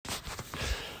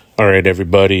All right,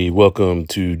 everybody, welcome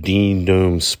to Dean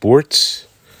Dome Sports.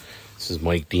 This is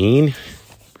Mike Dean.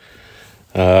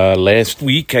 Last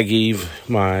week, I gave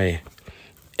my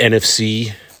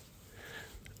NFC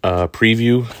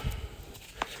preview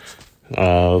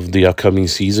of the upcoming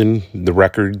season, the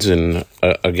records, and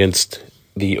against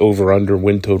the over-under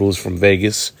win totals from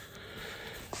Vegas.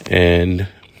 And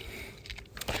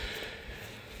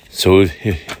so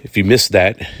if you missed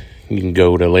that, you can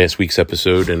go to last week's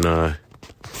episode and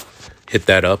hit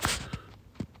that up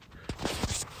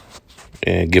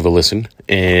and give a listen.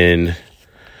 And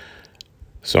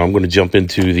so I'm going to jump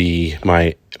into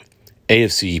my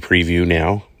AFC preview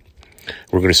now.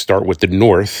 We're going to start with the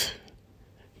North.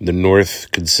 The North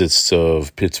consists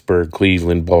of Pittsburgh,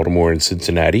 Cleveland, Baltimore, and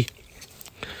Cincinnati.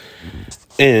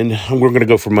 And we're going to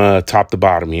go from top to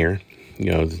bottom here.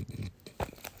 You know,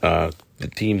 the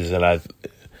teams that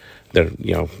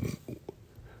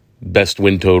best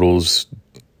win totals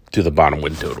to the bottom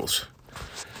win totals.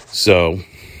 So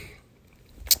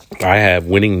I have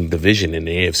winning division in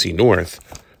the AFC North.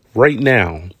 Right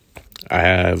now, I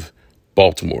have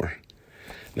Baltimore.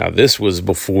 Now, this was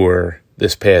before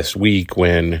this past week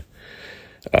when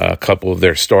a couple of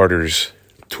their starters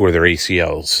tore their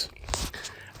ACLs.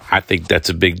 I think that's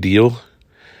a big deal.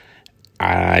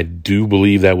 I do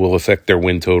believe that will affect their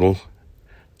win total.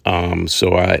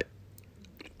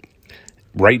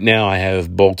 Right now, I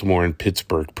have Baltimore and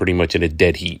Pittsburgh pretty much in a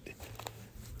dead heat,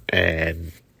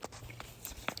 and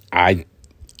I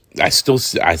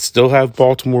still have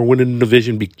Baltimore winning the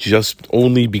division just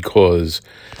only because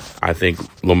I think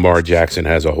Lamar Jackson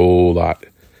has a whole lot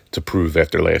to prove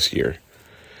after last year.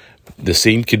 The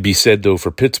same could be said though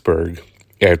for Pittsburgh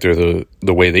after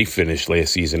the way they finished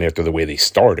last season, after the way they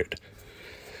started.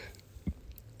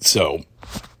 So.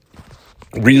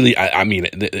 Really, I mean,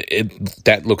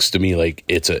 that looks to me like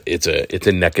it's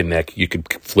a neck and neck. You could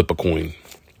flip a coin,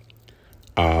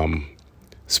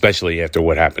 especially after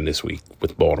what happened this week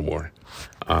with Baltimore.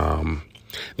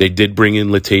 They did bring in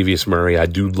Latavius Murray. I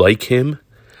do like him.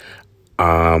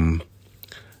 I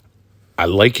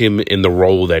like him in the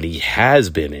role that he has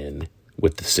been in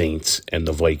with the Saints and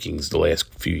the Vikings the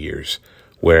last few years,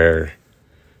 where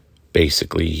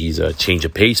basically he's a change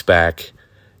of pace back.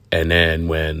 And then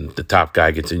when the top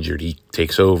guy gets injured, he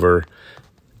takes over,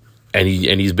 and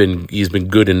he's been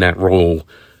good in that role,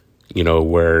 you know,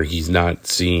 where he's not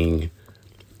seeing,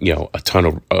 you know, a ton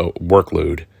of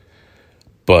workload.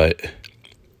 But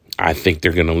I think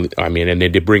they're gonna. I mean, and they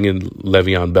did bring in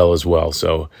Le'Veon Bell as well.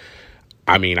 So,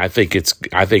 I mean, I think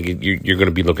you're going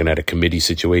to be looking at a committee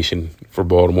situation for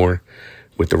Baltimore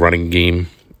with the running game,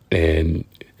 and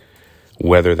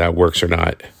whether that works or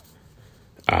not.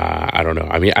 I don't know.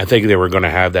 I mean, I think they were going to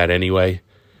have that anyway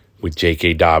with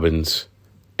J.K. Dobbins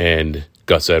and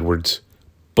Gus Edwards.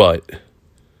 But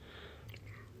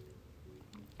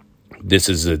this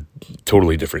is a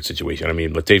totally different situation. I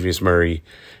mean, Latavius Murray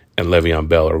and Le'Veon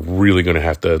Bell are really going to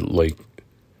have to,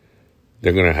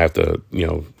 they're going to have to, you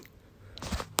know,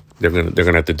 they're going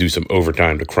to have to do some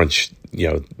overtime to crunch, you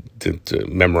know, to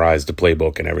memorize the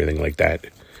playbook and everything like that.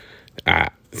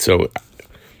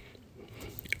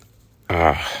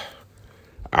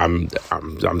 I'm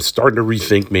starting to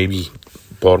rethink maybe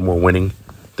Baltimore winning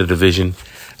the division.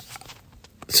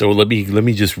 So let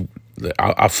me just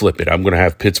I'll flip it. I'm going to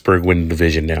have Pittsburgh win the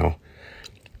division now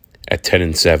at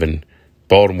 10-7.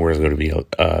 Baltimore is going to be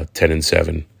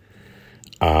 10-7.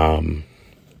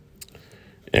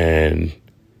 And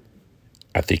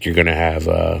I think you're going to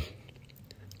have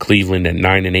Cleveland at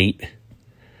 9-8.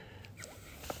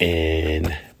 And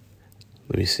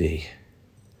let me see.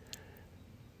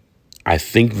 I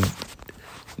think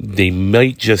they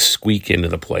might just squeak into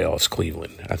the playoffs,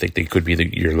 Cleveland. I think they could be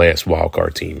your last wild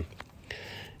card team.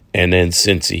 And then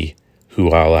Cincy, who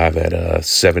I'll have at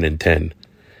 7-10.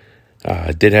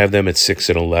 I did have them at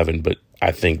 6-11, but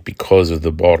I think because of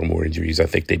the Baltimore injuries, I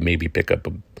think they maybe pick up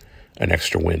an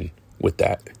extra win with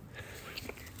that.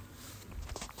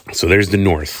 So there's the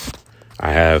North.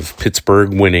 I have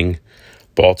Pittsburgh winning.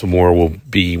 Baltimore will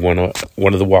be one of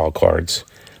the wild cards.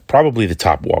 Probably the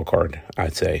top wild card,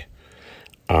 I'd say.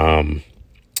 Then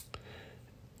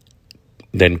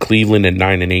Cleveland at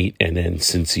 9-8, and then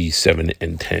Cincy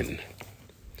 7-10.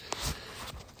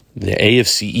 The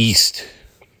AFC East,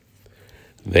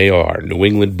 they are New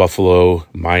England, Buffalo,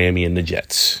 Miami, and the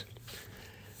Jets.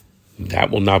 That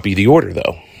will not be the order,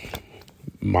 though.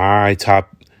 My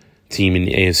top team in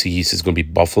the AFC East is going to be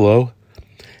Buffalo,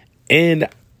 and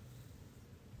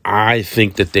I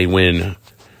think that they win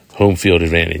home field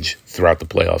advantage throughout the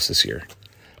playoffs this year.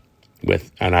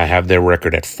 And I have their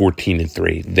record at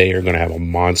 14-3. They are going to have a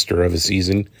monster of a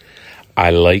season.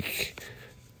 I like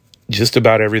just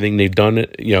about everything they've done,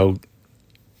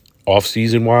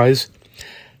 off-season wise.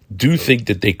 Do think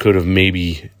that they could have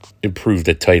maybe improved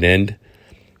at tight end.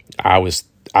 I was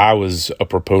a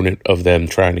proponent of them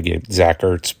trying to get Zach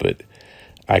Ertz, but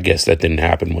I guess that didn't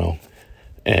happen well.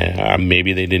 And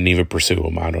maybe they didn't even pursue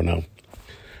him. I don't know.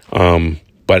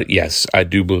 But yes, I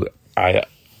do.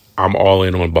 I'm all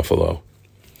in on Buffalo.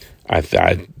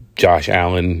 Josh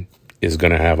Allen is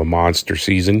going to have a monster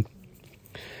season.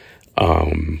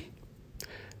 And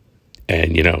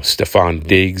Stephon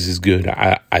Diggs is good.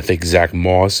 I think Zach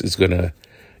Moss is going to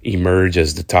emerge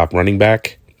as the top running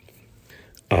back.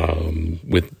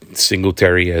 With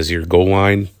Singletary as your goal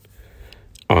line.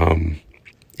 And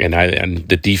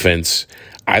the defense,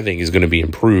 I think, is going to be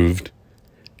improved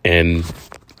and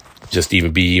just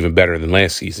be even better than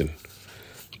last season.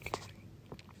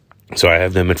 So I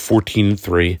have them at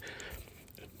 14-3.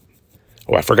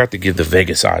 Oh, I forgot to give the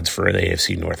Vegas odds for the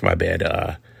AFC North. My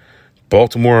bad.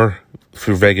 Baltimore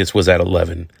for Vegas was at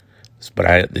 11,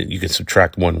 but you can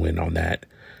subtract one win on that.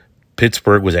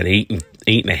 Pittsburgh was at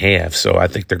 8.5, so I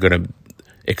think they're going to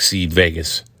exceed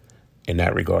Vegas in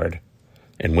that regard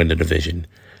and win the division.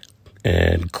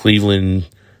 And Cleveland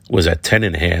was at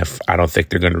 10.5. I don't think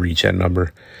they're going to reach that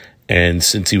number. And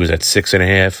since he was at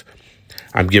 6.5,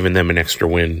 I'm giving them an extra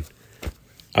win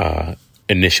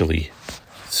initially.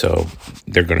 So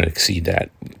they're going to exceed that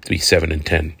to be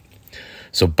 7-10.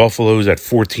 So Buffalo's at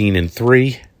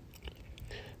 14-3.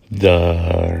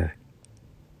 The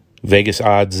Vegas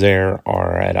odds there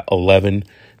are at 11.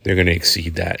 They're going to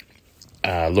exceed that.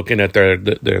 Looking at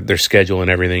their schedule and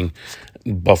everything,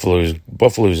 Buffalo's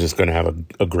just going to have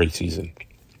a great season.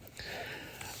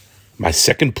 My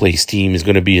second place team is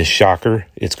going to be a shocker.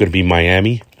 It's going to be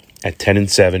Miami at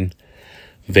 10-7.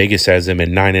 Vegas has them at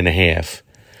 9.5.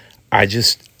 I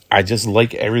just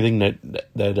like everything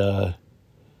that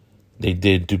they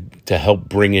did to help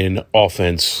bring in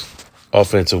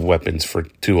offensive weapons for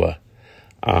Tua.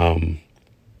 And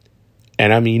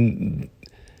I mean,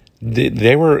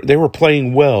 they were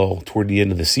playing well toward the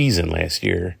end of the season last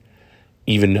year,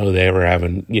 even though they were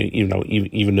having,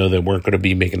 even though they weren't going to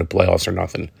be making the playoffs or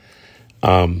nothing.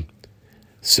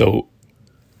 So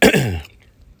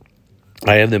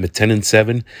I have them at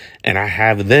 10-7, and I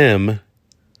have them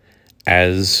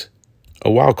as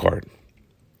a wild card.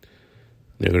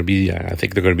 They're going to be, I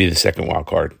think they're going to be the second wild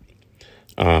card.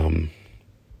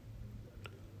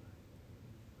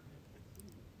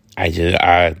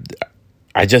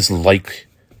 I just like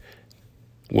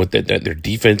what their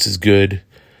defense is good,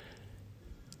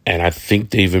 and I think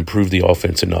they've improved the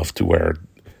offense enough to where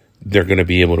they're going to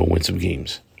be able to win some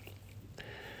games.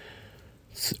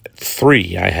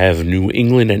 3, I have New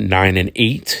England at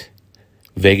 9-8.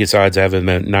 Vegas odds I have them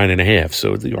at 9.5.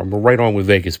 So I'm right on with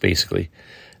Vegas basically,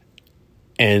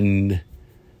 and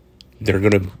they're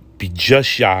going to be just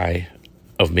shy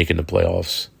of making the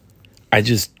playoffs. I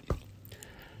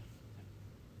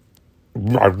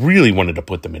really wanted to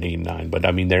put them at 8-9, but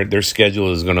I mean their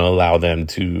schedule is going to allow them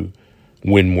to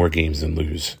win more games than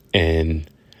lose.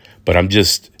 But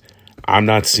I'm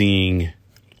not seeing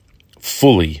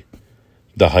fully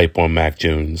the hype on Mac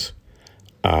Jones.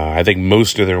 I think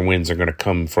most of their wins are going to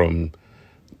come from,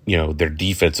 their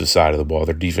defensive side of the ball.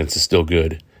 Their defense is still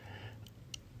good,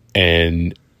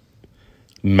 and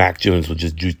Mac Jones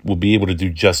will be able to do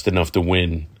just enough to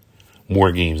win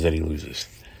more games that he loses.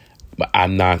 But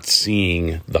I'm not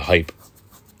seeing the hype.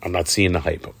 I'm not seeing the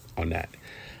hype on that.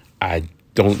 I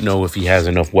don't know if he has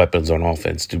enough weapons on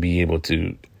offense to be able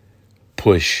to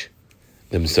push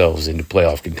themselves into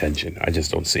playoff contention. I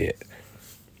just don't see it.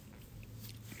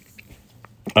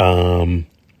 And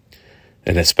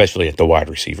especially at the wide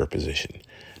receiver position.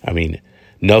 I mean,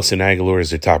 Nelson Aguilar is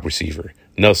the top receiver.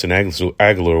 Nelson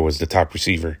Aguilar was the top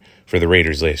receiver for the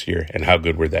Raiders last year, and how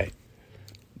good were they?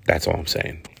 That's all I'm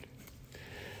saying.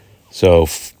 So,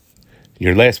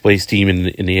 your last place team in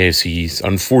the AFC,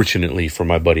 unfortunately for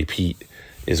my buddy Pete,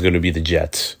 is going to be the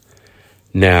Jets.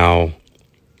 Now,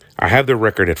 I have their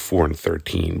record at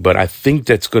 4-13, but I think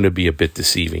that's going to be a bit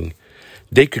deceiving.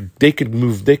 They could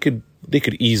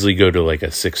easily go to like a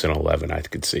 6-11. I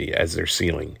could see as their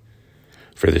ceiling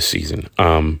for this season.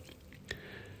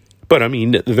 But I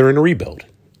mean, they're in a rebuild.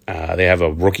 They have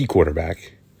a rookie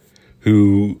quarterback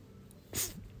who,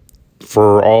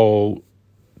 for all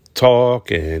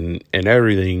talk and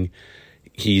everything,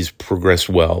 he's progressed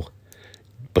well.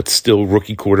 But still,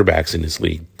 rookie quarterbacks in this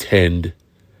league tend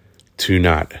to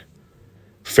not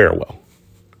fare well.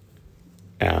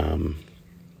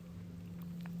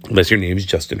 Unless your name is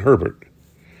Justin Herbert,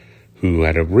 who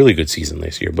had a really good season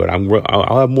last year. But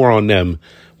I'll have more on them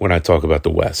when I talk about the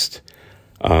West.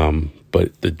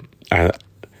 But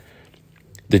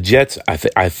The Jets, I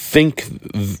think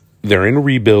they're in a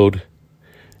rebuild.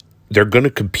 They're going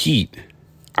to compete.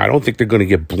 I don't think they're going to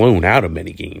get blown out of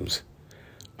many games.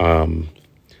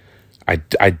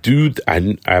 I do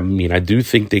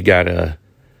think they gotta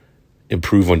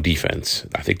improve on defense.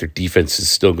 I think their defense is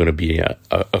still going to be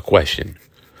a question,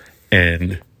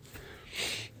 and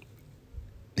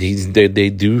they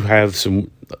do have some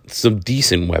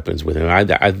decent weapons with him.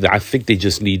 I think they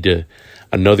just need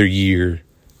another year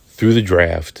through the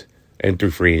draft and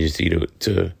through free agency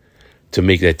to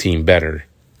make that team better.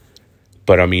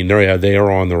 But I mean, they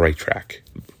are on the right track.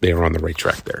 They are on the right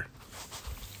track there.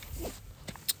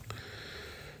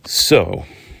 So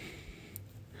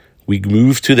we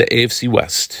move to the AFC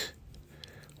West,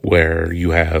 where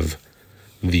you have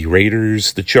the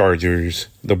Raiders, the Chargers,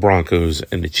 the Broncos,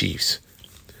 and the Chiefs,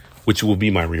 which will be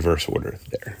my reverse order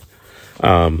there.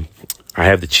 I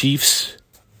have the Chiefs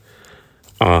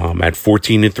at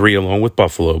 14-3 along with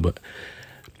Buffalo, but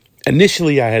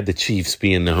initially I had the Chiefs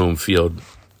being the home field.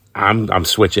 I'm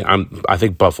switching. I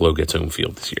think Buffalo gets home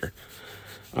field this year.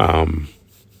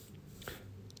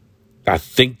 I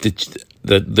think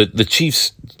the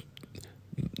Chiefs,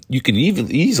 you can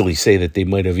easily say that they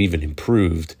might have even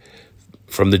improved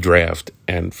from the draft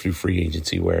and through free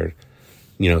agency, where,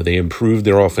 they improved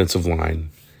their offensive line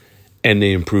and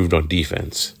they improved on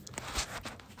defense.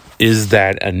 Is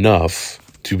that enough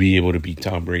to be able to beat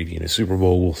Tom Brady in a Super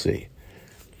Bowl? We'll see.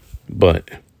 But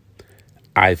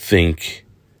I think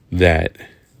that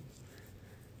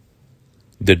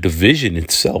the division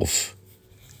itself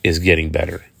is getting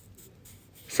better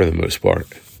for the most part.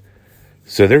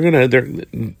 So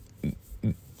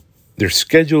their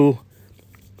schedule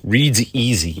reads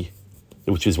easy,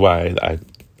 which is why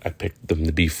I picked them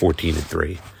to be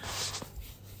 14-3.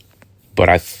 But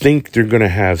I think they're going to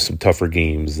have some tougher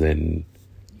games than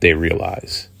they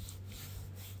realize.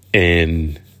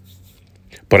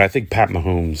 But I think Pat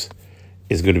Mahomes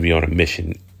is going to be on a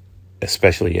mission,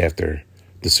 especially after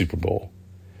the Super Bowl.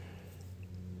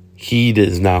 He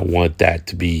does not want that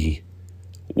to be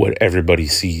what everybody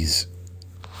sees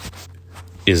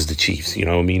is the Chiefs. You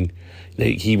know what I mean?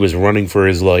 He was running for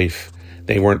his life.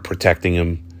 They weren't protecting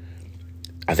him.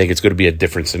 I think it's going to be a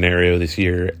different scenario this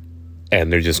year,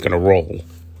 and they're just going to roll.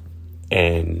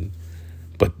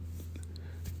 But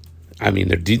I mean,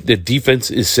 the defense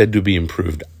is said to be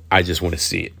improved. I just want to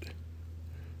see it.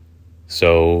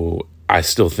 So I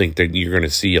still think that you're going to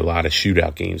see a lot of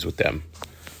shootout games with them.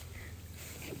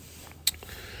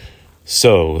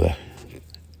 So,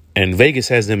 and Vegas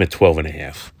has them at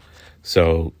 12.5.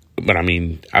 So, but I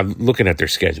mean, I'm looking at their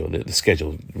schedule. The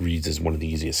schedule reads as one of the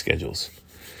easiest schedules.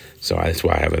 So that's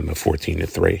why I have them at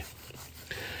 14-3.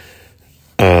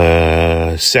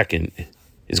 Second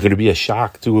is going to be a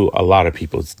shock to a lot of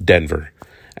people. It's Denver.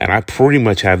 And I pretty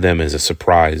much have them as a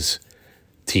surprise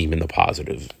team in the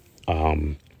positive.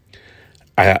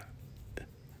 I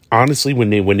honestly, when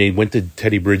they went to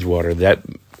Teddy Bridgewater, that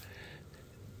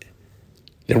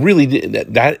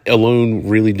alone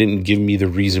really didn't give me the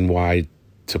reason why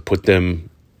to put them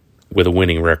with a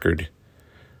winning record.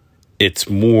 It's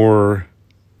more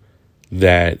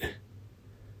that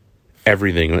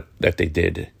everything that they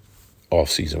did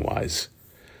off-season wise.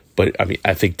 But I mean,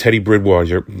 I think Teddy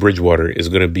Bridgewater is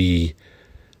going to be,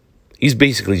 he's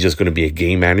basically just going to be a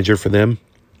game manager for them.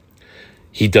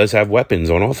 He does have weapons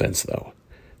on offense, though.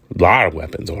 A lot of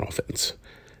weapons on offense.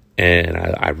 And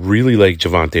I really like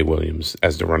Javonte Williams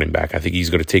as the running back. I think he's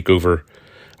going to take over.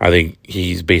 I think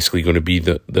he's basically going to be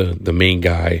the main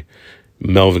guy.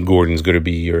 Melvin Gordon's going to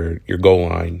be your goal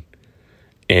line.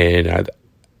 And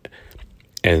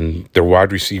their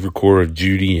wide receiver core of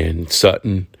Judy and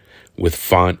Sutton with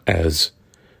Font as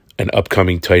an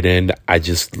upcoming tight end. I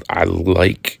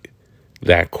like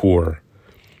that core.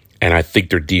 And I think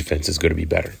their defense is going to be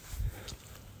better.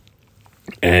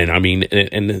 And I mean,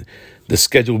 and the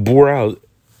schedule bore out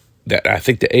that I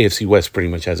think the AFC West pretty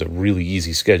much has a really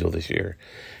easy schedule this year.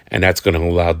 And that's going to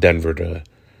allow Denver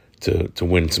to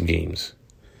win some games.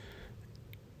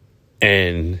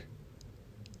 And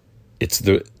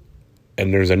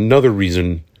there's another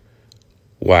reason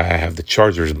why I have the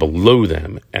Chargers below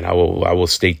them, and I will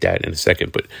state that in a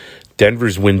second. But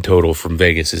Denver's win total from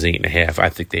Vegas is 8.5. I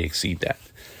think they exceed that.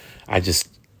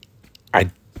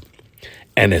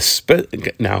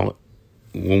 Now,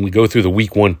 when we go through the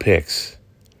week 1 picks,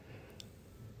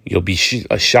 you'll be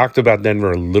shocked about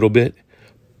Denver a little bit,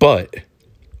 but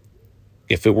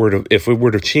if it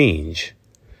were to change,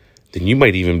 then you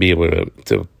might even be able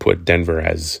to put Denver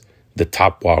as the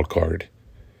top wild card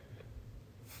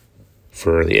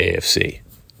for the AFC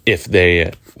if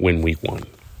they win week 1.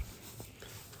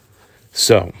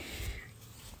 So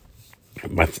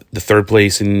The third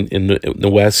place in the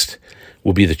West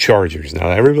will be the Chargers.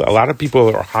 Now, a lot of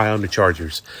people are high on the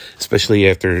Chargers, especially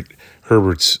after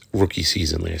Herbert's rookie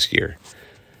season last year.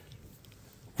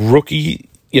 Your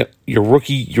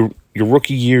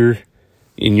rookie year,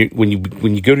 when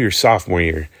you go to your sophomore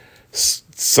year,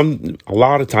 a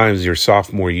lot of times your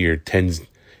sophomore year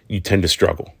you tend to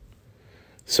struggle.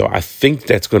 So I think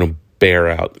that's going to bear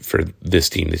out for this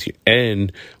team this year.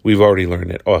 And we've already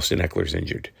learned that Austin Eckler's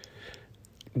injured.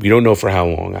 We don't know for how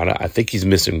long. I think he's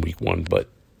missing week 1, but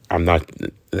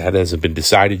that hasn't been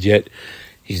decided yet.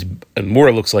 It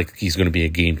looks like he's going to be a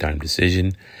game time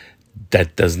decision.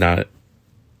 That does not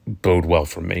bode well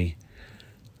for me.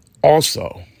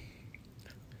 Also,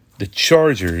 the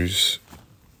Chargers,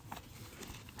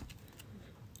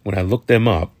 when I looked them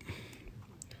up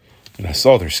and I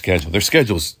saw their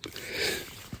schedule's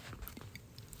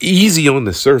easy on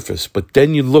the surface, but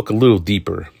then you look a little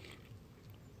deeper.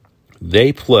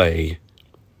 They play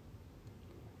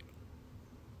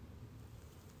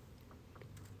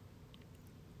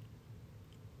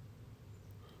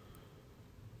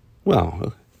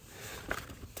well.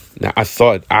 Now I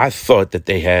thought that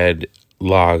they had they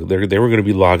were going to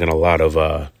be logging a lot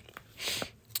of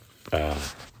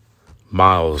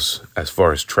miles as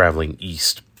far as traveling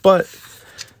east, but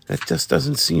that just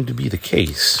doesn't seem to be the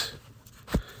case.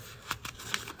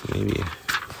 Maybe.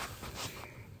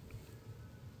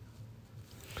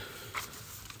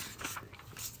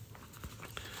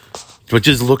 But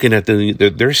just looking at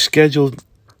their schedule,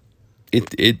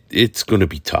 it's going to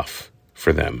be tough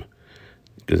for them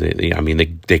because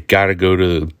they got to go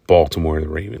to Baltimore, the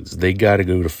Ravens. They got to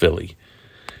go to Philly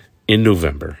in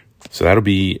November, so that'll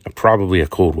be probably a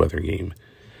cold weather game.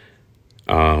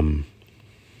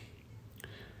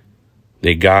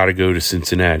 They got to go to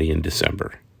Cincinnati in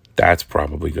December. That's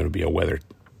probably going to be a weather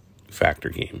factor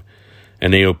game,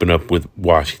 and they open up with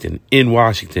Washington in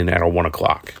Washington at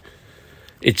 1:00.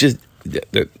 It just.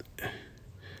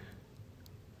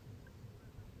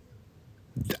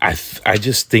 I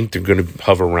just think they're going to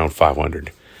hover around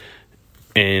 500.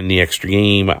 And the extra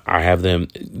game, I have them.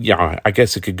 Yeah, I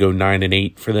guess it could go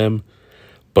 9-8 for them,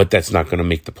 but that's not going to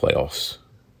make the playoffs.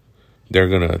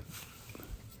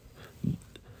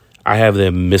 I have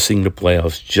them missing the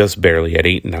playoffs just barely at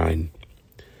 8-9.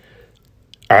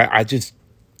 I just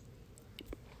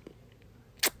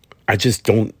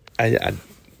don't.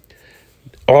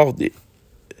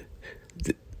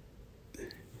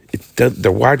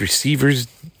 The wide receivers,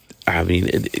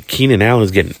 Keenan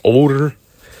Allen's getting older.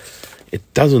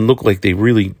 It doesn't look like they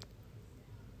really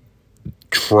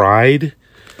tried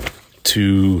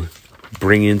to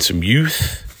bring in some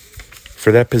youth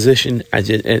for that position.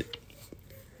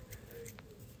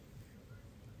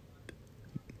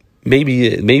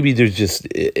 Maybe there's just,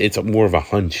 it's more of a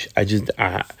hunch.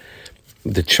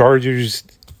 The Chargers,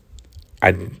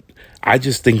 I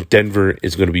just think Denver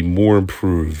is going to be more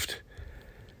improved,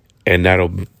 and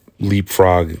that'll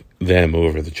leapfrog them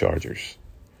over the Chargers.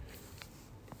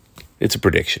 It's a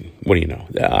prediction. What do you know?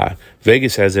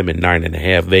 Vegas has them at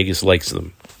 9.5. Vegas likes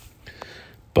them.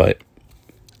 But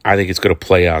I think it's going to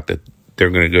play out that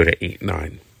they're going to go to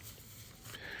 8-9.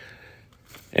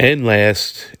 And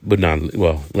last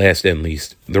and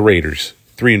least, the Raiders,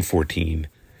 3-14.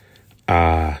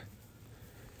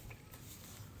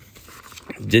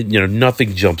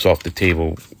 Nothing jumps off the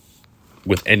table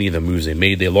with any of the moves they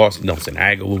made. They lost Nelson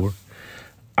Aguilar.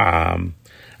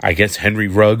 I guess Henry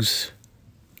Ruggs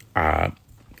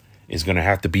is going to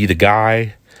have to be the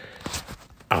guy.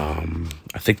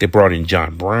 I think they brought in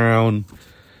John Brown,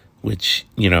 which,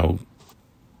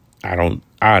 I don't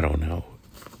know.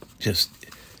 Just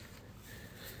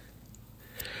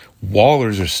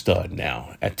Waller's a stud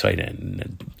now at tight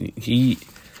end. He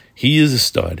is a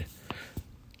stud.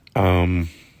 And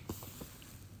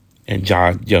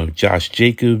Josh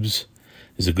Jacobs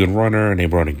is a good runner, and they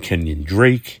brought in Kenyon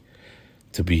Drake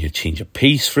to be a change of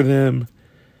pace for them.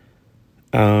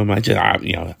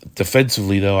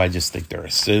 Defensively though, I just think they're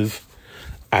a sieve.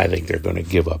 I think they're going to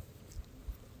give up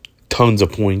tons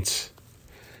of points,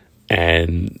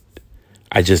 and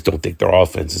I just don't think their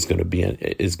offense is going to be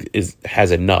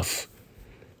has enough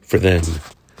for them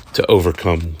to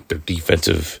overcome their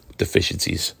defensive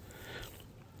deficiencies.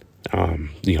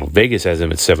 Vegas has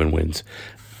them at 7 wins.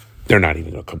 They're not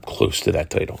even going to come close to that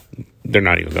title. They're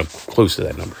not even going to come close to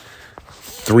that number.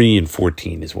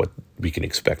 3-14 is what we can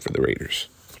expect for the Raiders.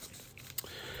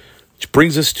 Which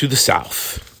brings us to the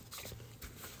South.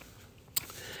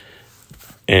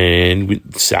 And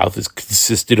the South is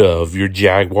consisted of your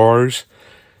Jaguars,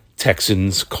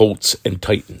 Texans, Colts, and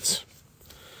Titans.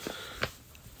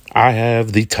 I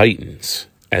have the Titans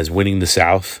as winning the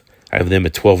South. I have them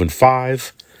at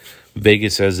 12-5.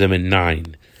 Vegas has them at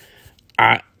 9.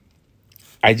 I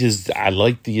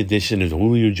like the addition of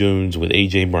Julio Jones with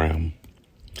A.J. Brown.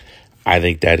 I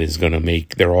think that is going to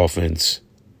make their offense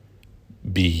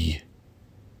be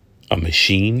a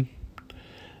machine.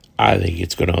 I think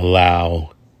it's going to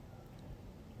allow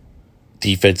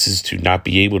defenses to not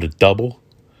be able to double.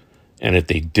 And if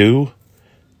they do,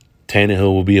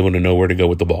 Tannehill will be able to know where to go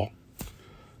with the ball.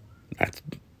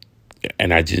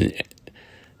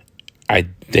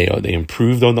 They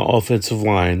improved on the offensive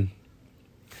line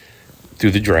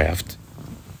through the draft.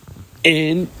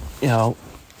 And,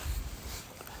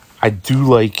 I do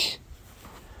like,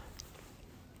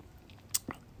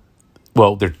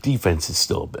 their defense is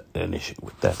still a bit an issue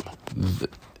with them.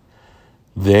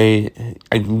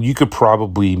 You could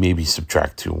probably maybe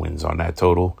subtract 2 wins on that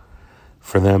total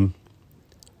for them,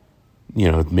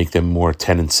 make them more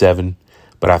 10-7.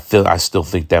 But I still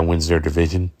think that wins their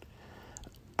division.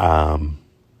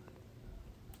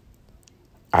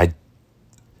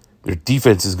 Their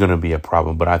defense is going to be a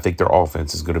problem, but I think their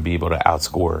offense is going to be able to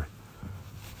outscore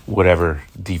whatever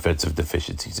defensive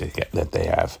deficiencies that they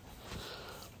have.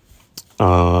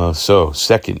 So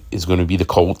second is going to be the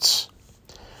Colts.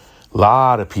 A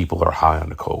lot of people are high on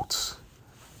the Colts.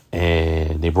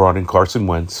 And they brought in Carson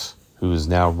Wentz, who is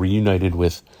now reunited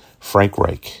with Frank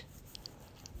Reich.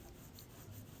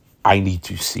 I need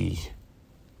to see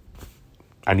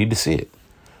it.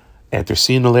 After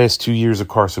seeing the last 2 years of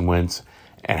Carson Wentz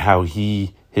and how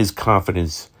his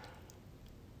confidence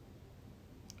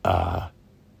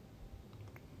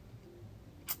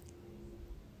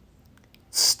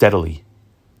steadily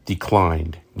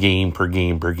declined game per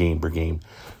game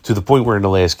to the point where in the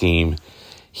last game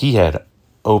he had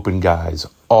open guys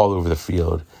all over the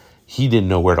field. He didn't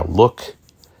know where to look.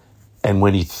 And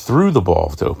when he threw the ball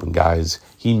to open guys,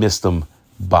 he missed them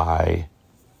by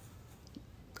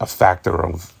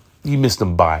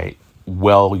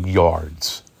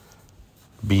yards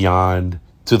beyond,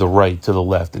 to the right, to the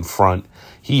left, in front.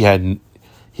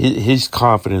 His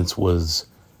confidence was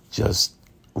just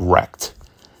wrecked.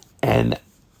 And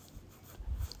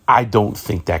I don't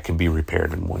think that can be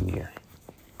repaired in 1 year.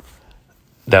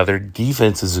 Now, their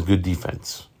defense is a good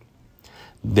defense.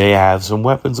 They have some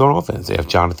weapons on offense. They have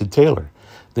Jonathan Taylor.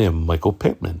 They have Michael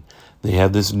Pittman. They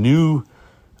have this new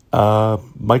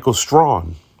Michael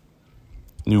Strong,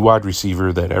 new wide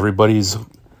receiver that everybody's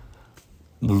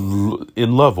in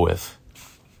love with.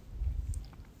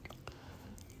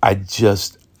 I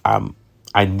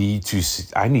need to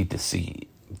see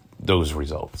those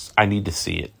results. I need to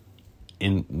see it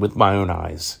with my own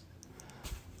eyes.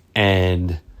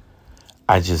 And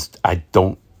I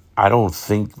don't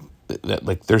think that,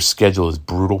 like, their schedule is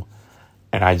brutal,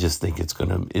 and I just think it's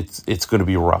gonna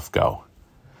be a rough go.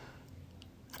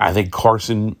 I think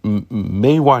Carson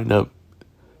may wind up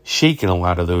shaking a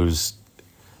lot of those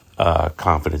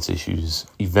confidence issues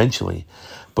eventually,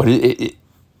 but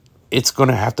it's going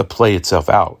to have to play itself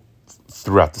out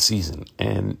throughout the season,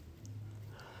 and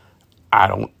I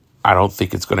don't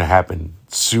think it's going to happen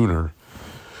sooner.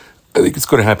 I think it's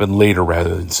going to happen later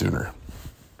rather than sooner.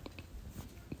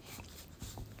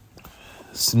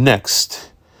 So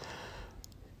next,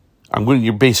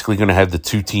 you're basically going to have the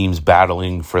two teams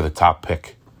battling for the top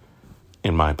pick,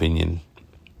 in my opinion,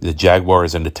 the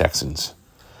Jaguars and the Texans.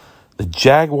 The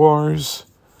Jaguars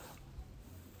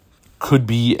could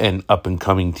be an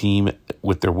up-and-coming team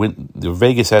with their win.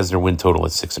 Vegas has their win total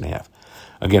at 6.5.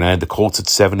 Again, I had the Colts at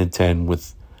 7-10,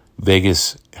 with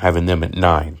Vegas having them at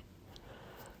 9.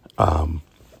 The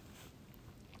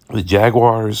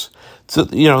Jaguars, so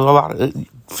a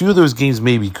few of those games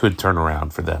maybe could turn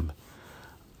around for them.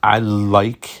 I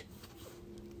like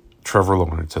Trevor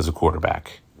Lawrence as a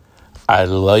quarterback. I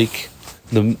like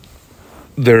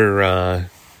they're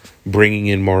bringing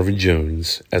in Marvin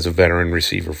Jones as a veteran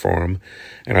receiver for him,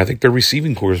 and I think their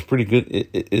receiving core is pretty good.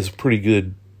 It is pretty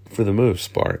good for the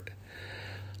most part.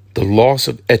 The loss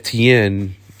of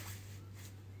Etienne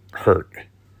hurt.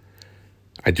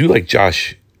 I do like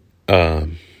Josh, the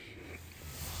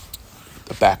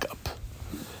backup.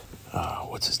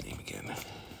 What's his name again?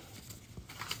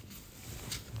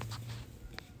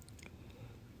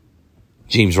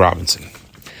 James Robinson.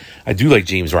 I do like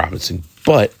James Robinson,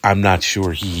 but I'm not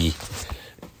sure he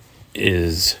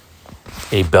is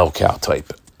a bell cow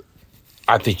type.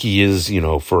 I think he is,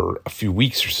 for a few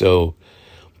weeks or so,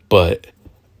 but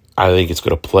I think it's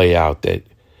going to play out that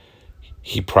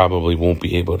he probably won't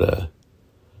be able to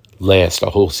last a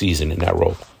whole season in that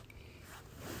role.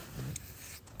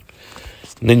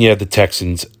 And then you have the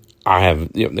Texans.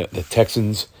 The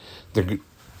Texans. They're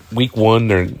week one.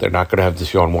 They're not going to have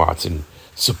Deshaun Watson.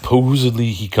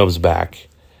 Supposedly he comes back.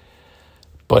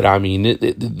 But, I mean,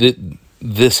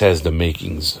 this has the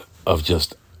makings of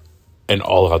just an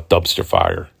all-out dumpster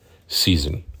fire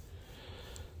season.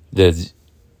 They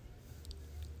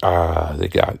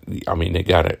got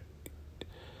a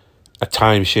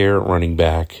timeshare running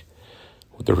back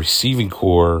with the receiving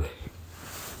core.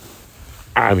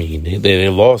 I mean, they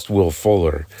lost Will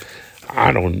Fuller.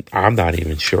 I'm not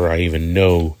even sure I even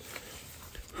know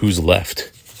who's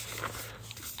left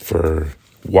for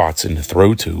Watson to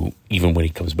throw to, even when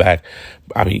he comes back.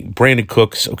 I mean, Brandon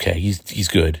Cooks, okay, he's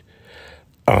good.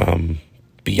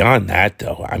 Beyond that,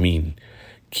 though, I mean,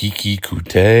 Kiki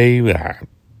Kute,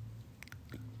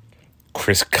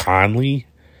 Chris Conley,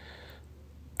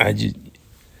 this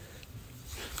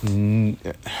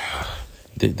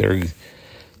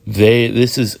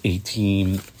is a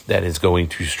team that is going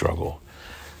to struggle.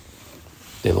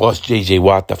 They lost J.J.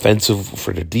 Watt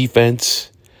for the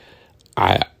defense.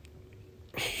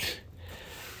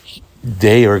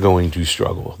 They are going to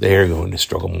struggle. They are going to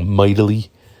struggle mightily.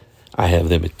 I have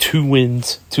them at 2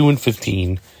 wins,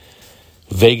 2-15.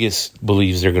 Vegas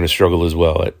believes they're going to struggle as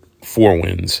well at 4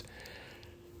 wins.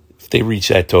 If they reach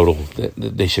that total,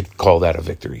 they should call that a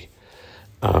victory.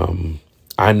 I'm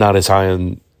not as high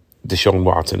on Deshaun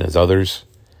Watson as others.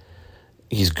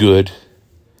 He's good,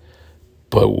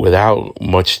 but without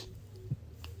much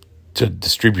to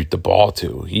distribute the ball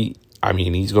to, he's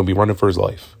going to be running for his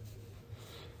life.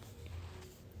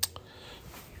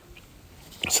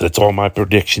 So that's all my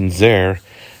predictions there.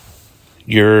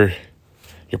 Your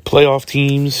playoff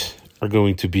teams are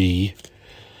going to be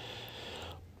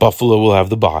Buffalo will have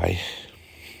the bye,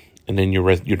 and then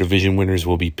your division winners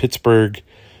will be Pittsburgh,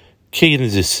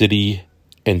 Kansas City,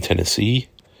 and Tennessee.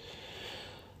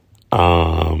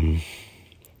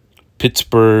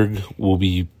 Pittsburgh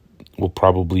will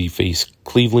probably face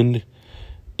Cleveland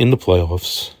in the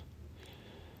playoffs.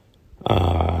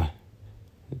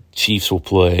 Chiefs will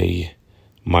play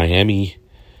Miami,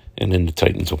 and then the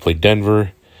Titans will play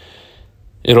Denver.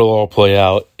 It'll all play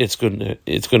out. It's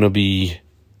gonna be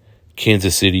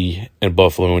Kansas City and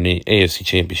Buffalo in the AFC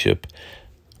Championship.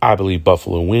 I believe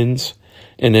Buffalo wins,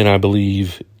 and then I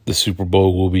believe the Super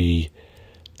Bowl will be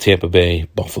Tampa Bay,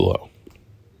 Buffalo.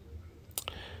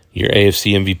 Your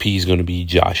AFC MVP is going to be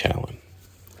Josh Allen.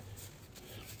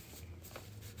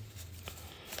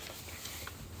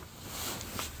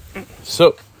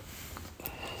 So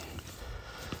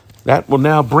that will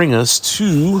now bring us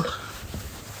to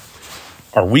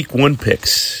our Week 1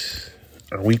 picks.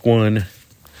 Our Week 1,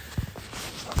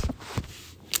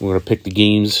 we're going to pick the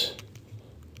games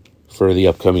for the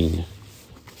upcoming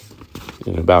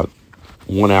in about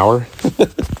 1 hour.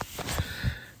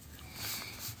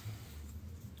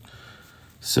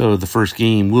 So the first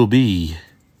game will be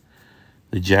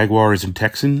the Jaguars and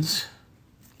Texans.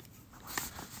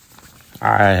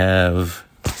 I have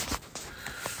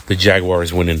the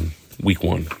Jaguars winning Week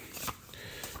 1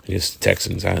 against the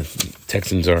Texans.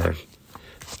 Texans are,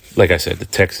 like I said, the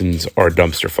Texans are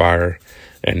dumpster fire,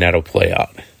 and that'll play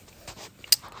out.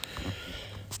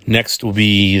 Next will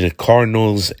be the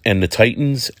Cardinals and the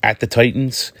Titans. At the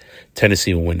Titans,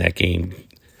 Tennessee will win that game.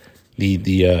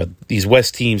 These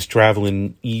West teams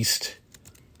traveling east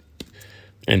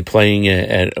and playing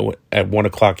at 1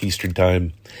 o'clock Eastern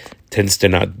time tends to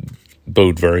not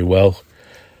bode very well.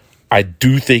 I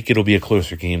do think it'll be a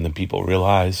closer game than people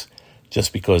realize,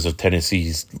 just because of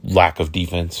Tennessee's lack of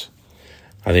defense.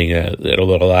 I think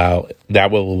that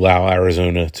will allow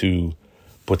Arizona to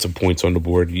put some points on the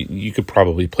board. You could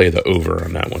probably play the over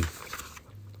on that one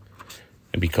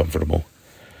and be comfortable.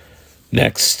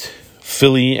 Next,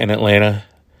 Philly and Atlanta.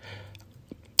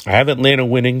 I have Atlanta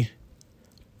winning,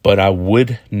 but I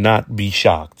would not be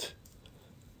shocked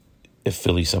if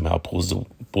Philly somehow pulls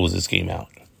this game out.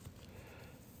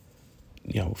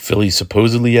 Philly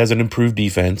supposedly has an improved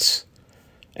defense.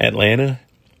 Atlanta,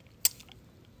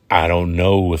 I don't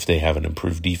know if they have an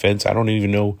improved defense. I don't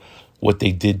even know what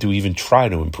they did to even try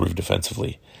to improve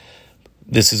defensively.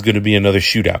 This is going to be another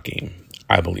shootout game,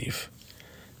 I believe.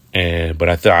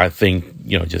 But I think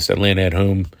just Atlanta at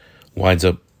home winds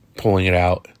up pulling it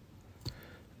out,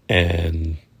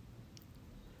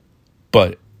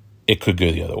 but it could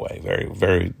go the other way. Very,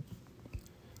 very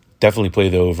definitely play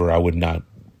the over.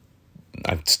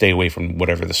 I'd stay away from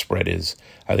whatever the spread is.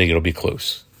 I think it'll be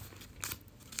close.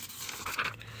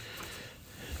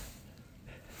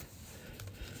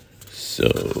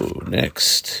 So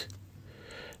next,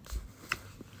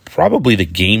 probably the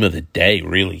game of the day,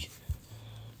 really.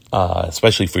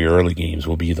 Especially for your early games,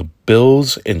 will be the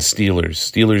Bills and Steelers.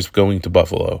 Steelers going to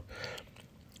Buffalo.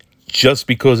 Just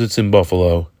because it's in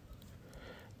Buffalo,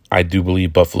 I do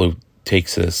believe Buffalo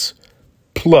takes this.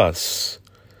 Plus,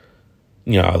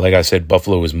 like I said,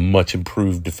 Buffalo is much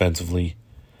improved defensively.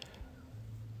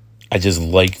 I just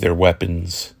like their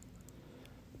weapons.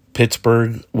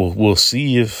 Pittsburgh, we'll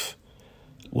see if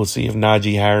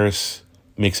Najee Harris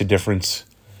makes a difference,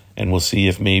 and we'll see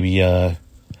if maybe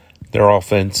their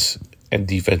offense and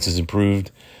defense is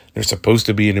improved. They're supposed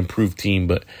to be an improved team,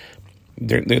 but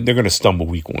they're going to stumble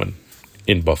week 1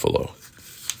 in Buffalo,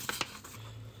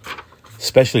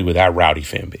 especially with that rowdy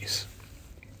fan base.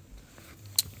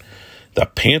 The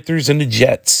Panthers and the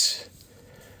Jets.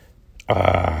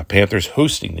 Panthers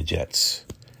hosting the Jets.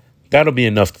 That'll be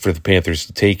enough for the Panthers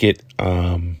to take it.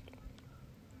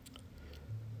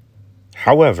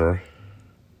 However,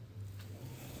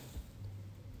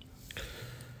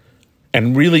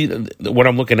 and really what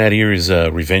I'm looking at here is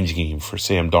a revenge game for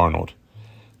Sam Darnold.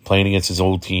 Playing against his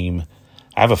old team.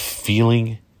 I have a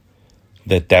feeling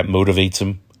that motivates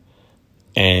him.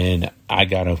 And I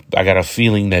got a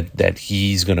feeling that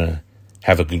he's going to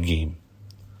have a good game.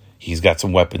 He's got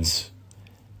some weapons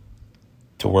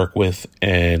to work with,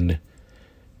 and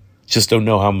just don't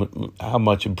know how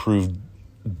much improved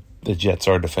the Jets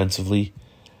are defensively.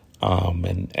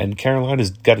 And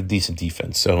Carolina's got a decent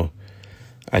defense, so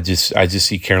I just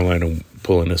see Carolina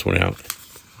pulling this one out.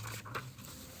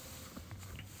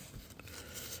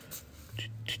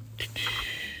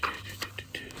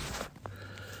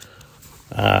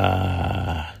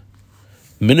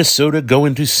 Minnesota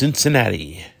going to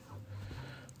Cincinnati.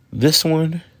 This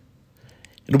one,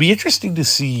 it'll be interesting to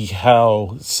see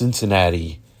how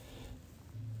Cincinnati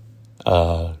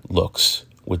looks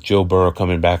with Joe Burrow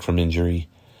coming back from injury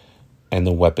and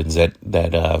the weapons that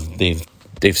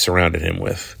they've surrounded him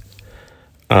with.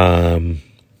 They'll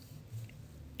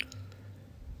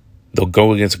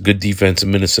go against a good defense in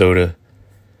Minnesota,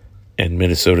 and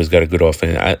Minnesota's got a good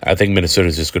offense. I think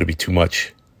Minnesota's just going to be too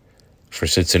much for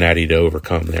Cincinnati to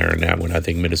overcome there, and that one I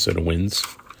think Minnesota wins.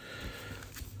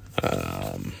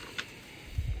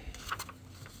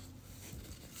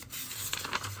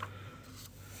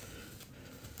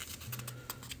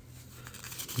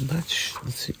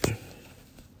 Let's see.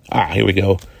 Here we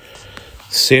go.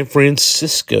 San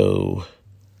Francisco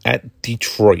at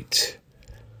Detroit.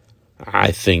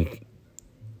 I think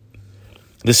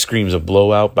this screams a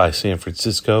blowout by San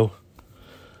Francisco.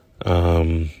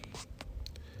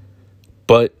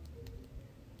 But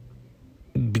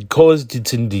because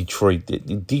it's in Detroit,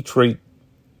 Detroit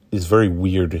is very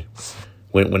weird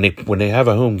when they have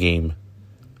a home game,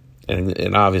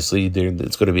 and obviously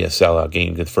it's going to be a sellout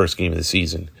game, the first game of the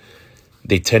season.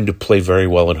 They tend to play very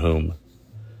well at home.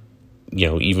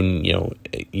 Even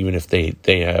if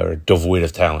they are devoid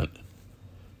of talent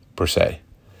per se.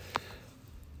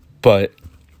 But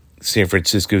San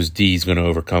Francisco's D is going to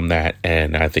overcome that,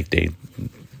 and I think they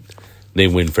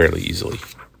win fairly easily.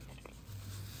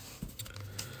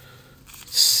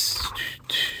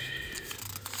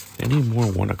 Any more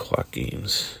 1:00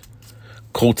 games?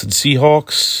 Colts and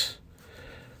Seahawks.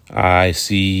 I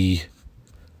see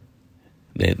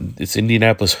that it's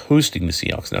Indianapolis hosting the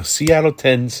Seahawks. Now, Seattle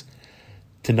tends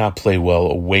to not play well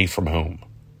away from home.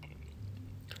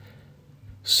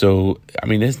 So, I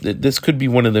mean, this could be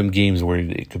one of them games where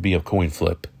it could be a coin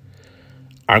flip.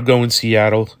 I'm going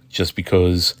Seattle just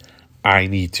because I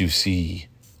need to see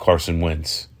Carson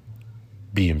Wentz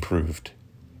be improved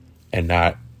and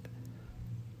not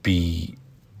be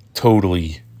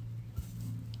totally,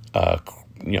 not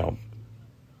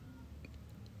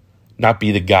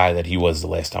be the guy that he was the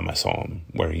last time I saw him,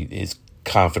 where his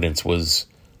confidence was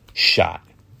shot.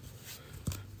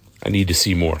 I need to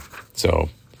see more. So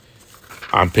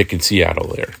I'm picking Seattle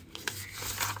there.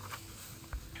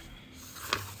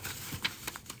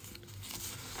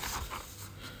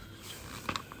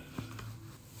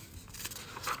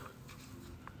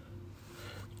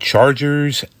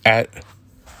 Chargers at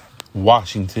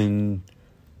Washington,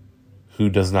 who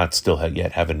does not still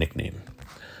yet have a nickname.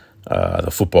 The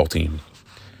football team.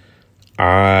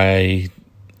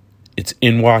 It's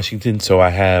in Washington, so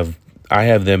I have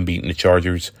them beating the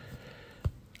Chargers.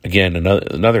 Again,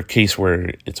 another case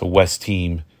where it's a West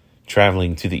team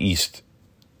traveling to the East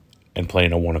and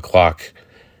playing at 1:00.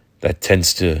 That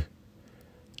tends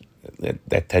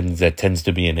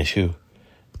to be an issue,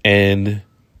 and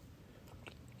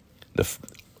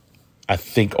I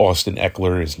think Austin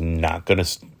Eckler is not going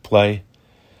to play.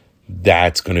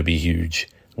 That's going to be huge.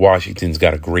 Washington's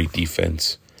got a great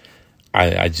defense.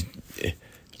 I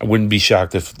wouldn't be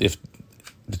shocked if the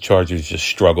Chargers just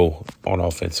struggle on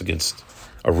offense against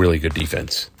a really good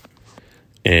defense,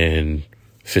 and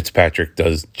Fitzpatrick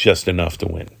does just enough to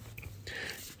win.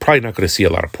 Probably not going to see a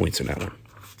lot of points in that one.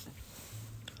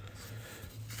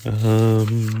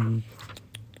 Um,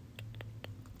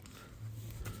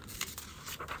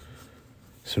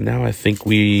 so now I think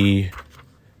we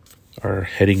are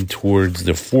heading towards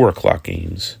the 4 o'clock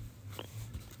games,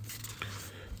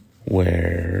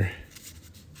 where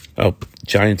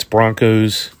Giants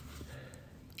Broncos.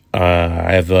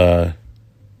 I have the.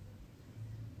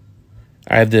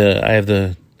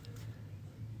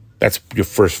 That's your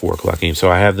first 4 o'clock game. So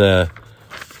I have the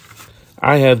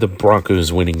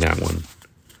Broncos winning that one.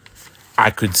 I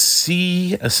could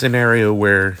see a scenario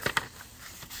where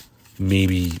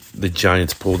maybe the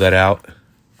Giants pull that out,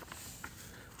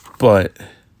 but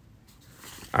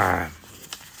I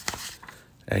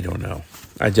don't know.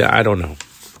 I don't know.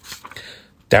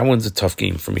 That one's a tough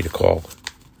game for me to call.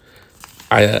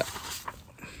 I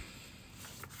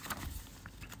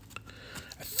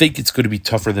think it's going to be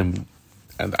tougher than.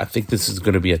 I think this is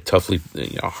going to be a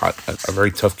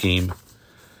very tough game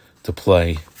to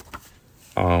play.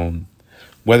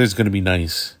 Weather's going to be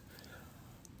nice.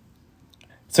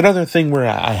 It's another thing where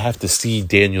I have to see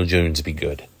Daniel Jones be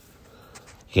good.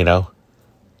 You know,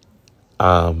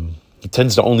 he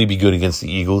tends to only be good against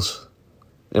the Eagles,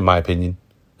 in my opinion,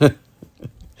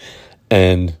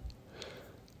 and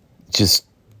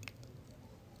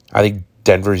I think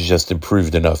Denver's just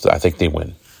improved enough that I think they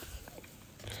win.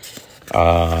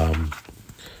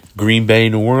 Green Bay,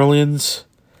 New Orleans.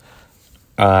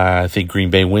 I think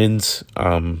Green Bay wins.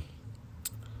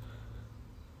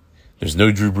 There's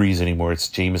no Drew Brees anymore. It's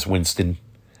Jameis Winston.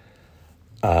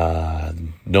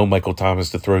 No Michael Thomas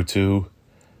to throw to.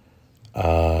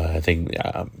 I think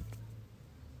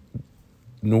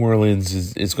New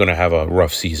Orleans is going to have a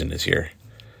rough season this year.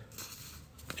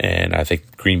 And I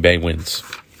think Green Bay wins.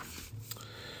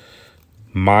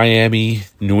 Miami,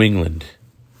 New England.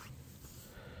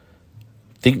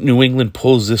 I think New England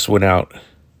pulls this one out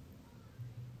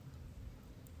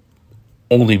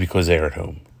only because they're at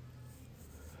home.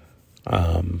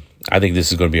 I think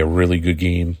this is going to be a really good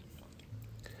game.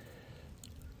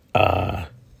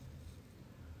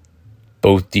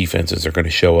 Both defenses are going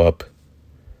to show up.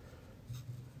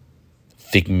 I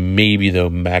think maybe, though,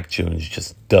 Mac Jones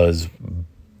just does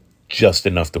just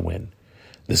enough to win.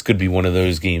 This could be one of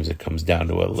those games that comes down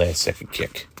to a last-second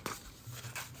kick.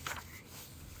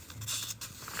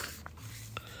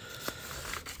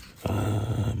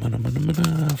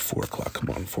 Uh, 4 o'clock. Come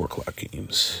on, 4 o'clock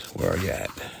games. Where are you at?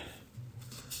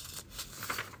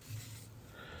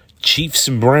 Chiefs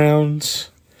and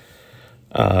Browns.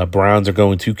 Browns are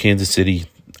going to Kansas City.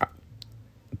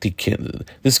 This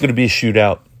is going to be a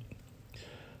shootout.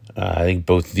 I think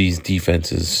both these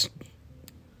defenses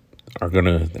are going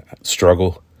to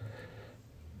struggle.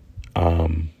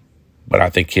 But I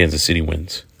think Kansas City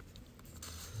wins.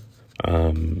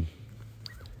 Don't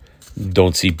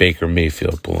see Baker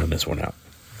Mayfield pulling this one out.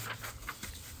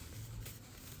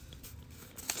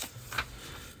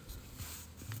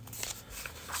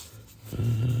 I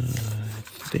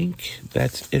think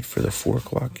that's it for the 4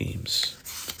 o'clock games.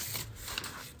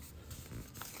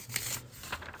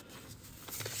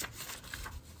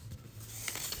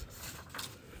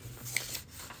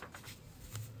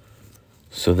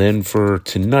 So then for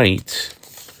tonight,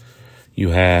 you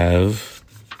have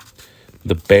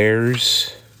the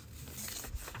Bears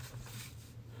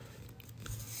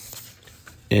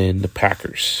and the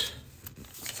Packers.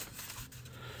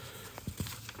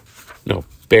 No,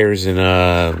 Bears and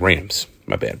Rams.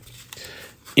 My bad.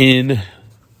 In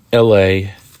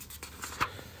LA,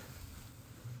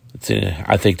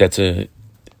 I think that's going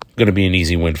to be an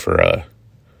easy win for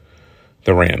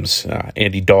the Rams.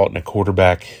 Andy Dalton, a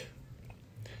quarterback.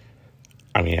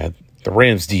 I mean, the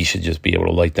Rams D should just be able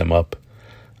to light them up.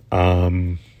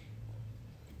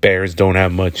 Bears don't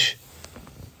have much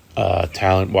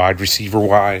talent, wide receiver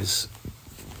wise,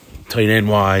 tight end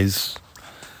wise.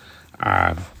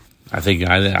 I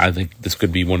think this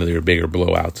could be one of their bigger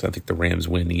blowouts. I think the Rams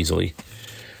win easily.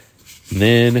 And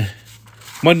then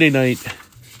Monday night,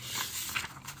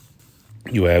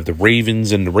 you have the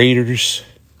Ravens and the Raiders.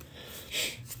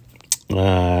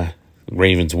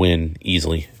 Ravens win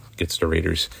easily against the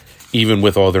Raiders, even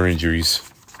with all their injuries.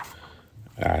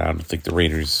 I don't think the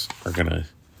Raiders are gonna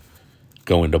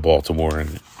go into Baltimore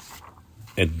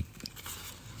and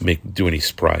do any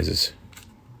surprises.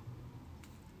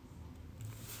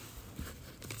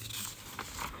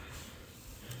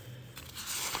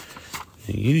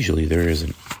 Usually there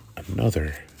is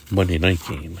another Monday night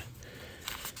game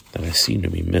that I seem to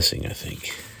be missing, I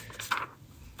think.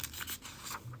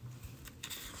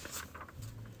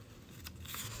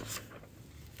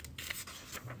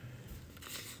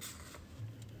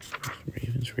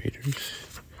 Ravens, Raiders.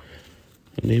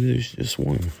 Maybe there's just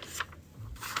one.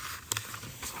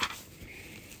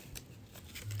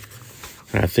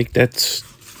 I think that's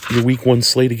your week 1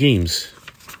 slate of games.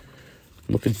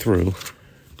 Looking through.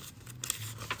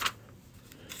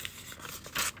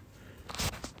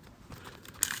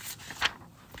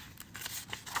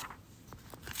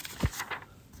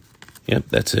 Yep,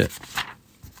 that's it.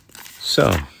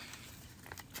 So,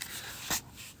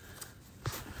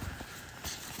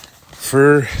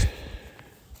 for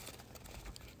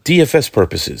DFS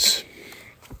purposes,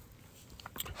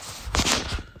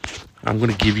 I'm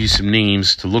going to give you some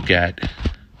names to look at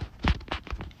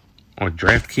on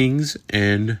DraftKings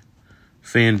and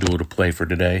FanDuel to play for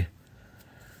today.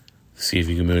 See if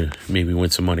you can maybe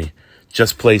win some money.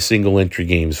 Just play single entry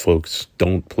games, folks.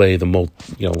 Don't play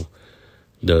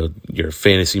your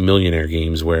fantasy millionaire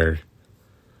games where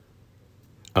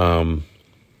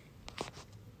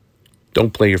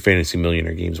don't play your fantasy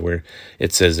millionaire games where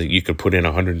it says that you could put in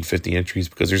 150 entries,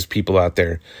 because there's people out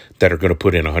there that are going to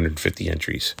put in 150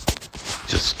 entries.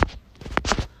 Just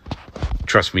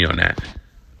trust me on that.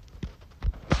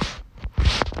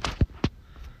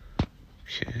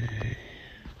 Okay.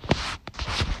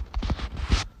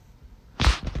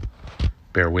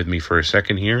 Bear with me for a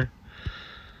second here.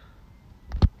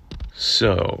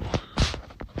 So,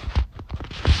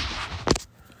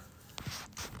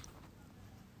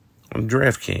 on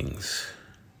DraftKings,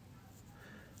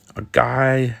 a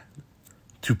guy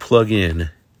to plug in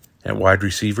at wide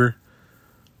receiver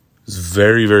is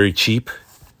very, very cheap.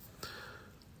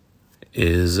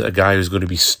 Is a guy who's going to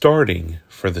be starting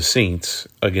for the Saints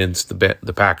against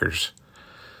the Packers.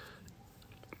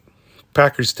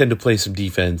 Packers tend to play some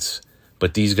defense,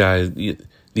 but these guys are going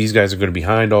to be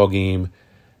behind all game,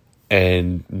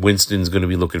 and Winston's going to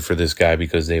be looking for this guy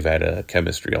because they've had a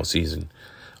chemistry all season,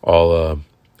 all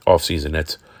off season.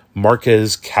 That's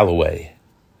Marquez Callaway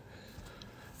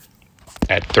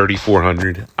at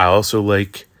 3,400. I also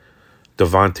like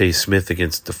Devontae Smith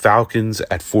against the Falcons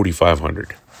at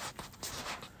 4,500.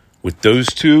 With those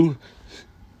two,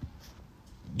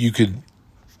 you could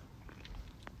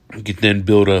then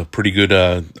build a pretty good.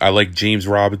 I like James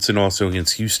Robinson also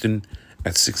against Houston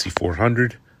at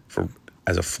 6,400 for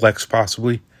as a flex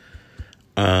possibly,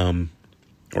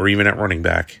 or even at running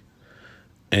back.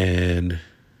 And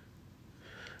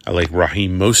I like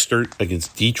Raheem Mostert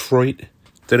against Detroit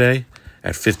today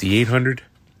at 5,800.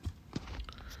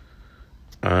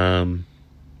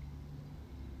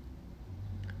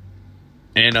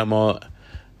 And I'm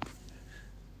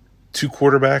 2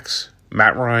 quarterbacks.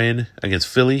 Matt Ryan against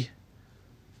Philly.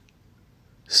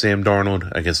 Sam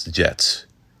Darnold against the Jets.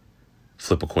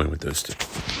 Flip a coin with those two.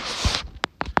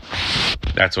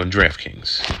 That's on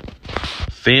DraftKings.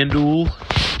 FanDuel.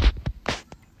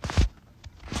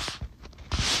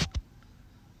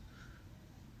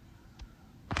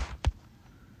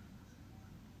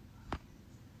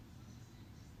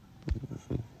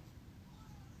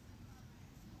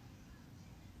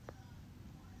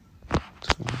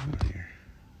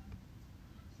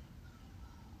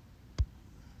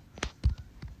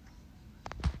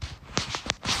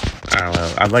 I don't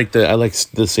know. I like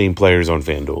the same players on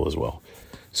FanDuel as well.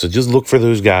 So just look for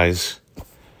those guys,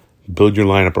 build your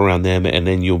lineup around them, and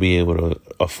then you'll be able to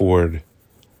afford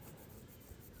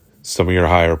some of your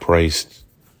higher priced,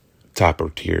 top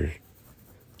tier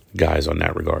guys on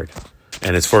that regard.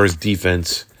 And as far as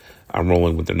defense, I'm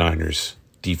rolling with the Niners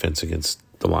defense against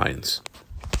the Lions.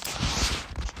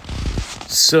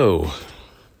 So,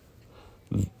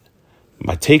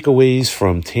 my takeaways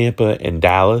from Tampa and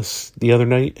Dallas the other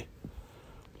night.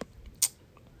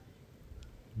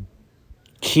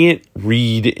 Can't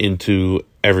read into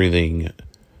everything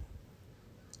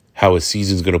how a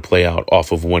season's going to play out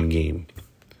off of one game.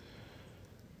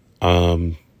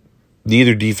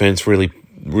 Neither defense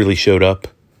really showed up.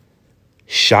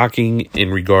 Shocking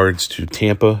in regards to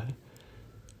Tampa,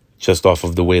 just off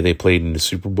of the way they played in the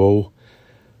Super Bowl.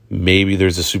 Maybe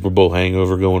there's a Super Bowl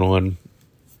hangover going on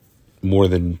more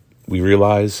than we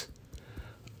realize.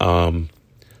 But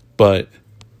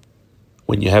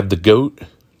when you have the GOAT,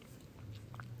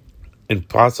 and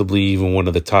possibly even one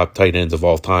of the top tight ends of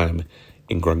all time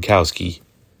in Gronkowski,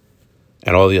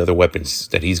 and all the other weapons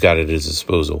that he's got at his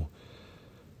disposal,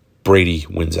 Brady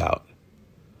wins out.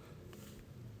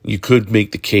 You could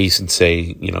make the case and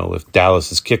say, if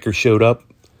Dallas's kicker showed up,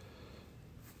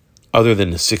 other than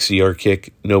the 60-yard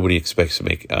kick, nobody expects to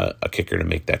make a kicker to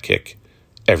make that kick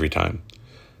every time.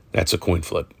 That's a coin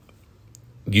flip.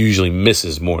 Usually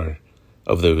misses more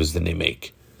of those than they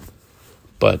make.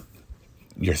 But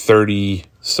your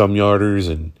 30-some yarders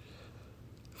and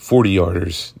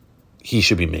 40-yarders, he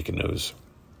should be making those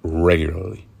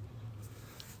regularly.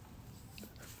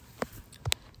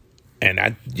 And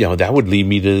that would lead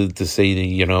me to say that,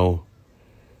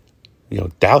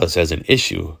 Dallas has an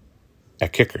issue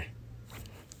at kicker.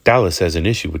 Dallas has an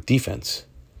issue with defense.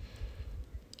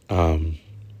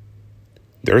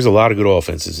 There's a lot of good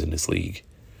offenses in this league.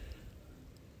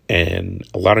 And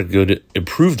a lot of good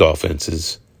improved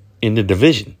offenses in the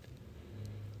division.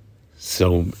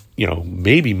 So,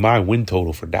 maybe my win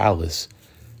total for Dallas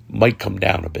might come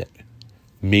down a bit.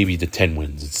 Maybe to 10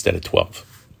 wins instead of 12.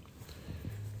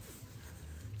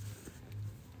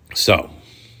 So,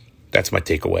 that's my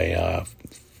takeaway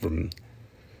from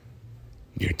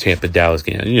your Tampa-Dallas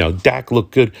game. Dak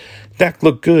looked good.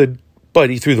 But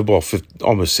he threw the ball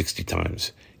almost 60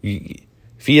 times.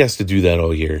 If he has to do that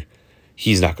all year,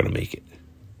 he's not going to make it.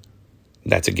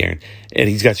 That's a guarantee. And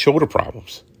he's got shoulder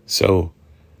problems. So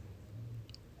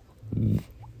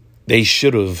they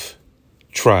should have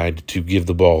tried to give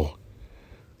the ball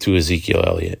to Ezekiel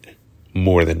Elliott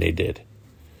more than they did.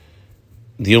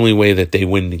 The only way that they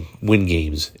win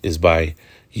games is by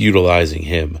utilizing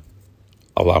him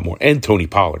a lot more. And Tony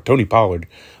Pollard. Tony Pollard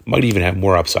might even have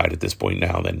more upside at this point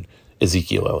now than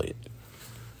Ezekiel Elliott.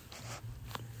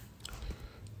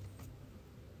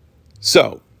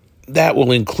 So that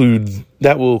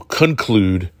will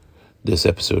conclude this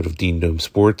episode of Dean Dome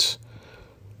Sports.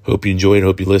 Hope you enjoyed.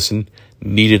 Hope you listened.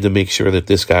 Needed to make sure that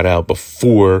this got out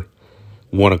before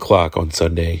 1 o'clock on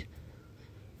Sunday.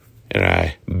 And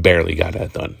I barely got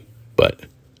that done, but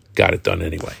got it done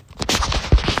anyway.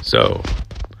 So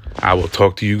I will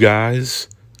talk to you guys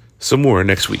some more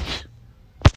next week.